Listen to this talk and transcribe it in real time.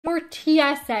Your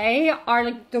TSA are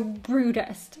like the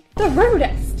rudest. The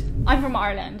rudest! I'm from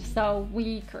Ireland, so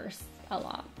we curse a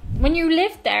lot. When you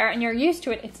live there and you're used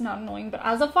to it, it's not annoying, but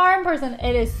as a foreign person,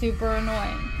 it is super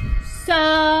annoying.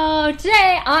 So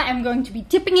today I am going to be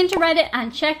dipping into Reddit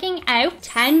and checking out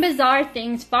 10 bizarre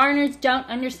things foreigners don't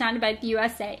understand about the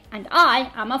USA, and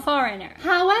I am a foreigner.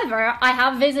 However, I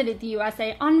have visited the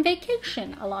USA on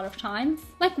vacation a lot of times,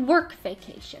 like work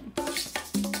vacation.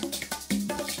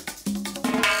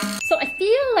 So I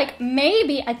feel like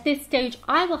maybe at this stage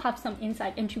I will have some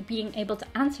insight into being able to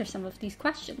answer some of these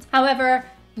questions. However,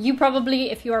 you probably,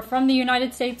 if you are from the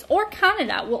United States or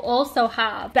Canada, will also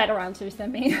have better answers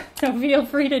than me. So feel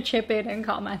free to chip in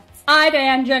comments. I,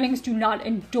 Jennings, do not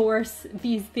endorse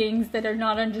these things that are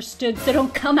not understood, so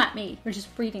don't come at me. We're just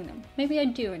reading them. Maybe I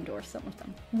do endorse some of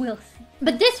them. We'll see.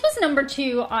 But this was number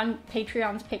 2 on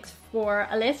Patreon's picks for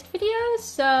a list video,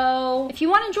 so if you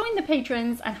want to join the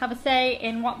patrons and have a say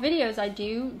in what videos I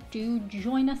do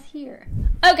join us here.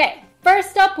 Okay.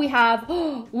 First up, we have,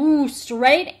 ooh,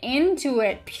 straight into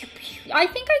it. Pew, pew. I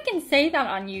think I can say that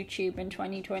on YouTube in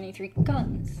 2023.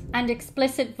 Guns and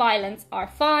explicit violence are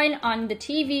fine on the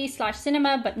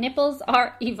TV/cinema, but nipples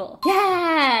are evil.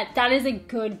 Yeah, that is a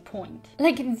good point.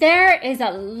 Like, there is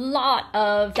a lot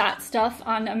of that stuff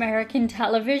on American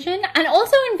television and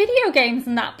also in video games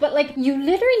and that, but like, you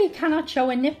literally cannot show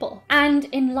a nipple. And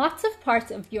in lots of parts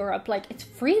of Europe, like, it's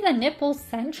free the nipples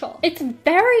central. It's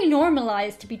very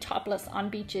normalized to be topless on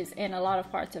beaches in a lot of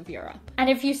parts of Europe. And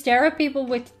if you stare at people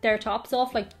with their tops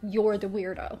off, like, you're the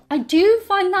weirdo. I do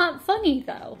find that funny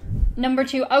though. Number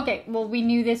 2, okay, well, we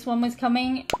knew this one was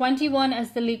coming. 21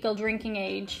 as the legal drinking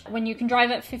age, when you can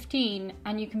drive at 15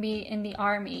 and you can be in the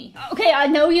army. Okay, I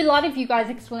know a lot of you guys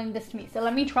explained this to me, so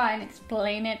let me try and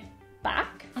explain it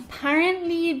back.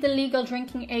 Apparently the legal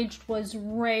drinking age was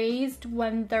raised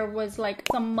when there was like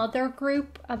some mother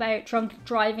group about drunk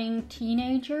driving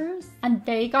teenagers and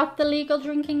they got the legal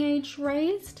drinking age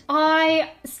raised.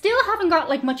 I still haven't got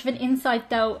like much of an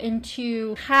insight though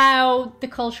into how the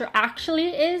culture actually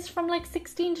is from like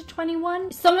 16 to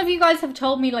 21. Some of you guys have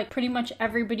told me like pretty much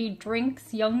everybody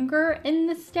drinks younger in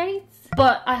the States,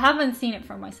 but I haven't seen it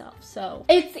for myself. So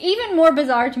it's even more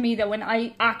bizarre to me that when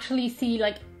I actually see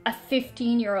like a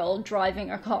 15-year-old driving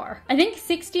a car. I think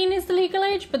 16 is the legal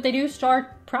age, but they do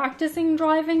start practicing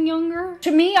driving younger.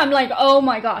 To me, I'm like, oh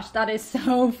my gosh, that is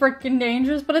so freaking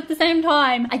dangerous. But at the same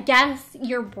time, I guess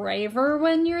you're braver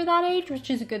when you're that age, which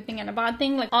is a good thing and a bad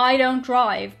thing. Like, I don't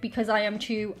drive because I am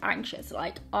too anxious.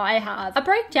 Like, I have a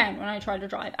breakdown when I try to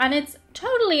drive, and it's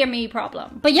totally a me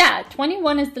problem. But yeah,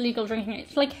 21 is the legal drinking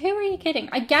age. Like, who are you kidding?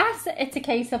 I guess it's a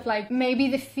case of like, maybe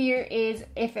the fear is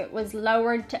if it was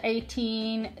lowered to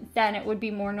 18, then it would be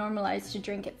more normalized to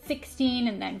drink at 16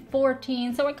 and then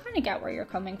 14. So I kind of get where you're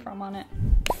coming from on it.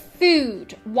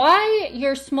 Food. Why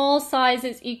your small size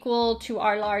is equal to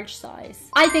our large size?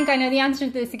 I think I know the answer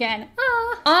to this again.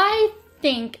 I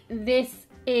think this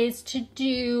is to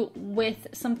do with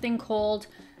something called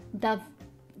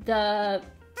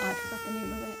I forgot the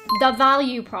name of it. The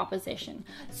value proposition.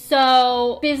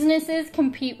 So businesses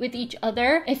compete with each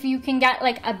other. If you can get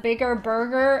like a bigger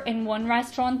burger in one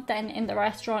restaurant than in the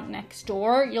restaurant next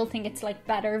door, you'll think it's like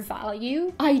better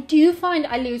value. I do find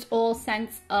I lose all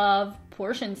sense of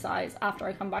portion size after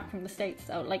I come back from the States,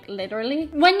 so like literally.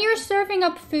 When you're serving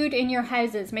up food in your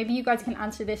houses, maybe you guys can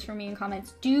answer this for me in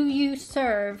comments, do you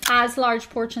serve as large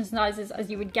portion sizes as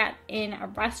you would get in a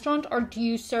restaurant, or do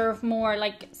you serve more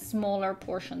like smaller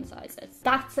portion sizes?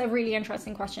 That's a really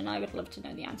interesting question. I would love to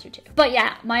know the answer to. But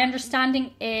yeah, my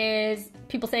understanding is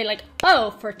people say like,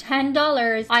 oh, for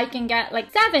 $10 I can get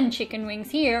like 7 chicken wings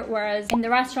here, whereas in the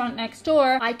restaurant next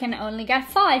door I can only get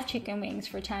 5 chicken wings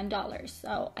for $10.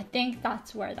 So I think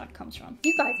that's where that comes from.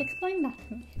 You guys explain that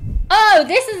to me. Oh,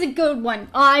 this is a good one.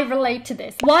 I relate to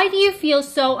this. Why do you feel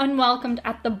so unwelcomed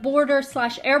at the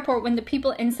border/airport when the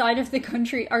people inside of the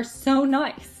country are so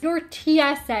nice? Your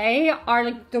TSA are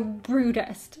like the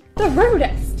rudest. The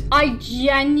rudest. I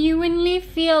genuinely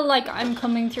feel like I'm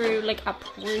coming through like a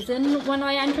prison when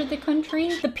I enter the country.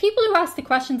 The people who ask the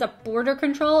questions at border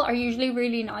control are usually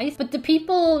really nice, but the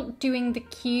people doing the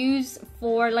queues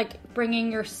for like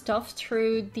bringing your stuff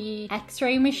through the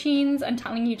x-ray machines and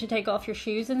telling you to take off your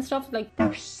shoes and stuff, like,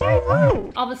 they're so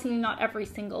rude. Obviously not every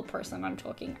single person, I'm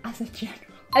talking as a general.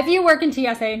 If you work in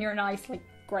TSA and you're nice, like,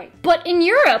 great. But in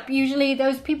Europe, usually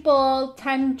those people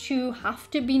tend to have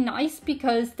to be nice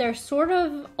because they're sort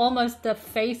of almost the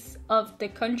face of the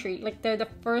country. Like, they're the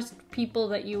first people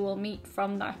that you will meet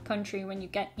from that country when you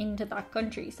get into that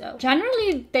country. So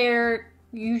generally they're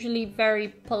usually very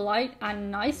polite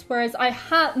and nice, whereas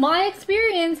my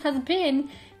experience has been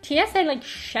TSA like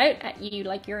shout at you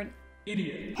like you're an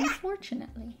idiot.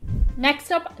 Unfortunately.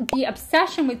 Next up, the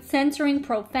obsession with censoring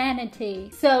profanity.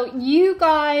 So you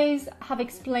guys have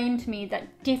explained to me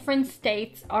that different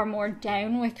states are more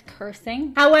down with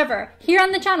cursing. However, here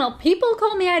on the channel, people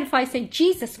call me out if I say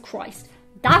Jesus Christ.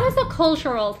 That is a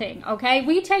cultural thing, okay?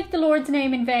 We take the Lord's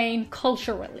name in vain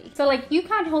culturally. So like, you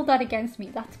can't hold that against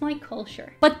me. That's my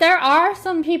culture. But there are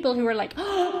some people who are like,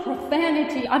 oh,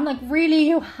 profanity. I'm like, really?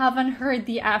 You haven't heard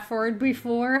the F word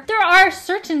before? There are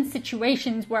certain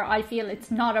situations where I feel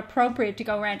it's not appropriate to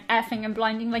go around effing and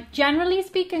blinding. Like, generally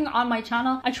speaking on my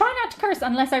channel, I try not to curse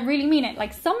unless I really mean it.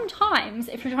 Like, sometimes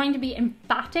if you're trying to be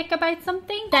emphatic about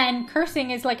something, then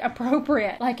cursing is like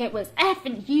appropriate. Like, it was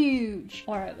effing huge,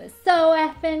 or it was so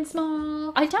effing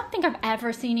small. I don't think I've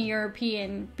ever seen a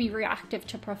European be reactive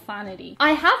to profanity.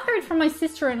 I have heard from my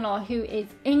sister-in-law who is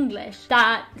English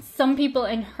that some people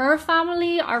in her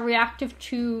family are reactive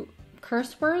to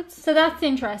curse words. So that's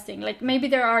interesting. Like, maybe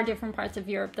there are different parts of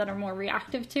Europe that are more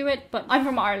reactive to it, but I'm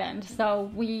from Ireland,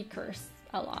 so we curse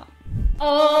a lot.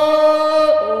 Oh.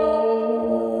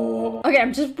 Okay,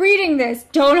 I'm just reading this.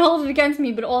 Don't hold it against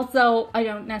me, but also I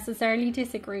don't necessarily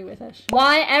disagree with it.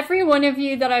 Why every one of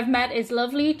you that I've met is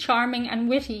lovely, charming, and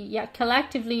witty, yet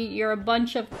collectively you're a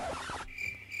bunch of...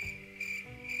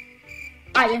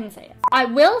 I didn't say it. I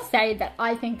will say that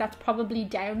I think that's probably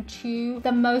down to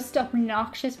the most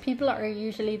obnoxious people are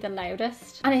usually the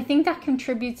loudest. And I think that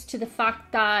contributes to the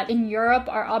fact that in Europe,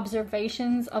 our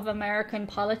observations of American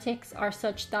politics are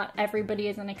such that everybody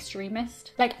is an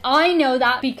extremist. Like, I know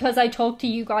that because I talk to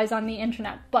you guys on the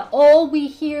internet, but all we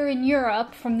hear in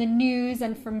Europe from the news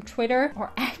and from Twitter,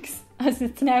 or X, as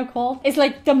it's now called, is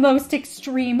like the most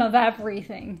extreme of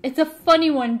everything. It's a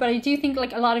funny one, but I do think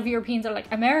like a lot of Europeans are like,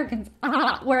 Americans,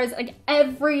 whereas like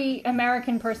every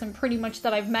American person pretty much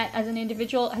that I've met as an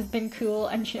individual has been cool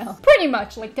and chill. Pretty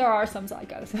much. Like, there are some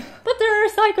psychos, but there are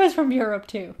psychos from Europe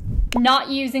too. Not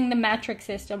using the metric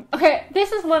system. Okay,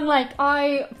 this is one like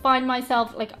I find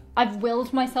myself like, I've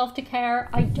willed myself to care.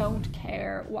 I don't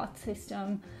care what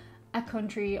system a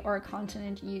country or a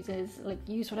continent uses. Like,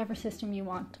 use whatever system you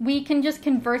want. We can just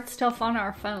convert stuff on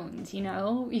our phones, you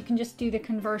know? You can just do the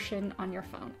conversion on your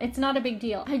phone. It's not a big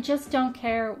deal. I just don't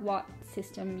care what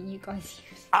system you guys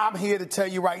use. I'm here to tell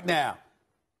you right now,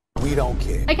 we don't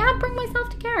care. I can't bring myself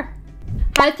to care.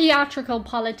 How theatrical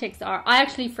politics are. I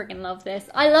actually freaking love this.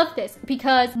 I love this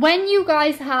because when you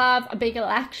guys have a big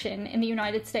election in the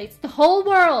United States, the whole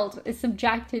world is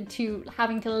subjected to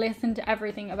having to listen to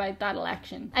everything about that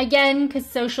election. Again, because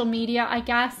social media, I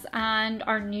guess, and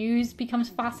our news becomes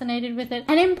fascinated with it.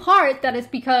 And in part, that is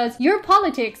because your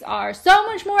politics are so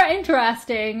much more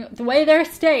interesting the way they're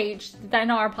staged than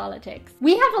our politics.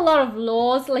 We have a lot of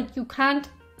laws, like you can't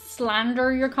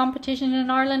slander your competition in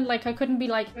Ireland. Like, I couldn't be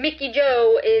like, Mickey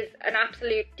Joe is an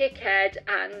absolute dickhead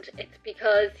and it's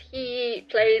because he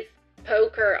plays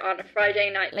poker on a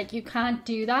Friday night. Like, you can't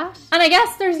do that. And I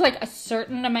guess there's like a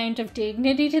certain amount of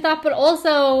dignity to that, but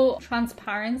also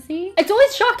transparency. It's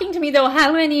always shocking to me though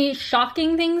how many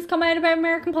shocking things come out about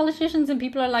American politicians and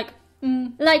people are like,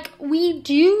 like, we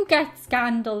do get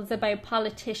scandals about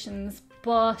politicians,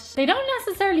 but they don't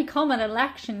necessarily come at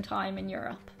election time in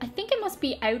Europe. I think it must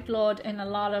be outlawed in a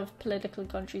lot of political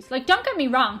countries. Like, don't get me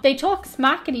wrong, they talk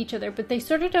smack at each other, but they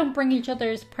sort of don't bring each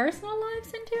other's personal lives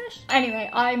into it. Anyway,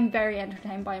 I'm very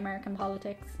entertained by American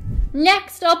politics.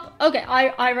 Next up, okay,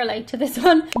 I relate to this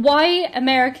one. Why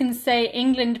Americans say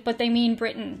England but they mean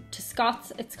Britain. To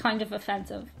Scots, it's kind of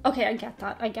offensive. Okay, I get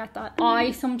that, I get that.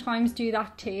 I sometimes do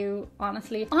that too,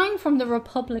 honestly. I'm from the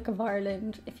Republic of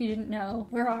Ireland, if you didn't know.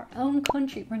 We're our own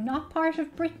country. We're not part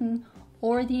of Britain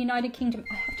or the United Kingdom.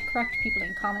 I have to correct people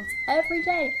in comments every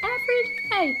day.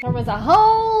 There was a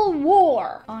whole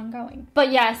war ongoing.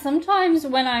 But yeah, sometimes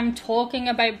when I'm talking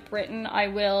about Britain, I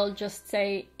will just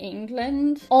say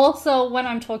England. Also, when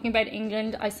I'm talking about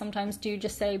England, I sometimes do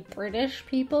just say British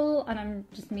people, and I'm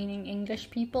just meaning English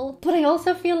people. But I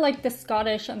also feel like the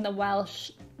Scottish and the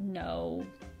Welsh know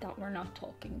that we're not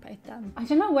talking about them. I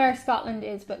don't know where Scotland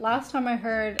is, but last time I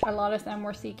heard a lot of them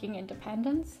were seeking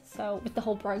independence. So with the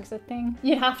whole Brexit thing,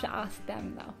 you'd have to ask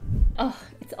them though. Ugh,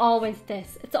 it's always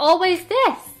this. It's always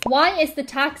this. Why is the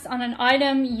tax on an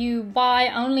item you buy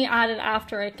only added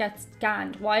after it gets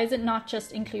scanned? Why is it not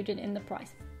just included in the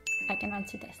price? I can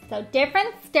answer this. So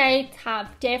different states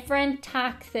have different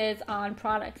taxes on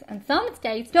products, and some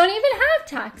states don't even have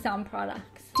tax on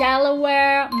products.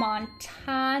 Delaware,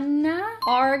 Montana,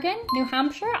 Oregon, New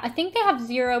Hampshire. I think they have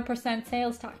 0%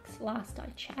 sales tax last I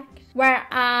checked.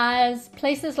 Whereas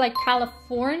places like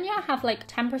California have like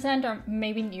 10% or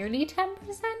maybe nearly 10%.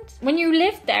 When you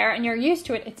live there and you're used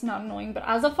to it, it's not annoying. But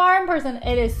as a foreign person,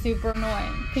 it is super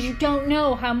annoying because you don't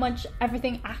know how much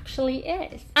everything actually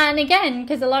is. And again,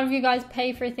 because a lot of you guys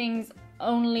pay for things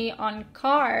only on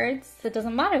cards, it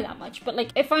doesn't matter that much. But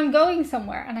like if I'm going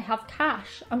somewhere and I have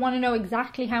cash, I want to know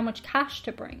exactly how much cash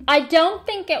to bring. I don't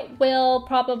think it will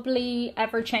probably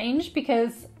ever change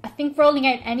because I think rolling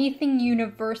out anything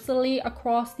universally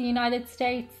across the United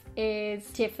States is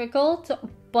difficult,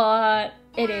 but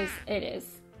it is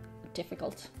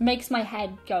difficult. Makes my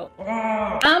head go.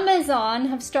 Amazon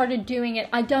have started doing it.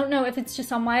 I don't know if it's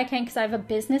just on my account because I have a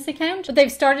business account, but they've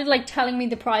started like telling me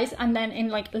the price, and then in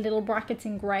like little brackets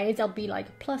in grey they'll be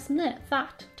like plus net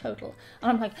VAT total,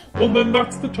 and I'm like, well then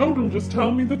that's the total, just tell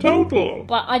me the total.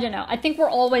 But I don't know, I think we're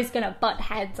always gonna butt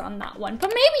heads on that one, but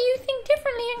maybe you think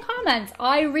differently in comments.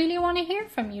 I really want to hear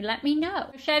from you, let me know.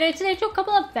 Shout out today to a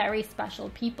couple of very special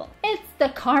people. It's the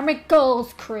Karmic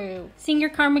Goals crew. Sing your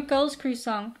Karmic Goals crew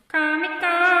song. Karmic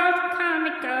Goals,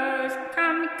 Karmic Goals,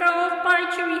 Karmic Goals, buy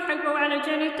chewy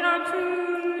hypoallergenic dog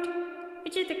food,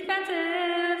 which is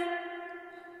expensive.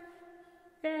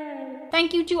 Yay.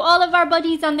 Thank you to all of our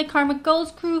buddies on the Karmic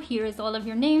Goals crew. Here is all of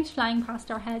your names flying past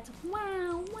our heads.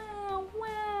 Wow, wow,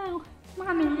 wow.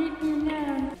 Mommy, leave me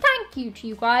alone. Thank you to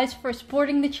you guys for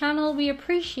supporting the channel. We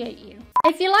appreciate you.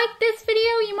 If you like this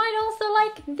video, you might also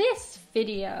like this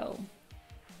video.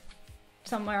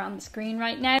 Somewhere on the screen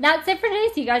right now. That's it for today.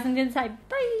 See you guys on the inside.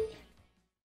 Bye.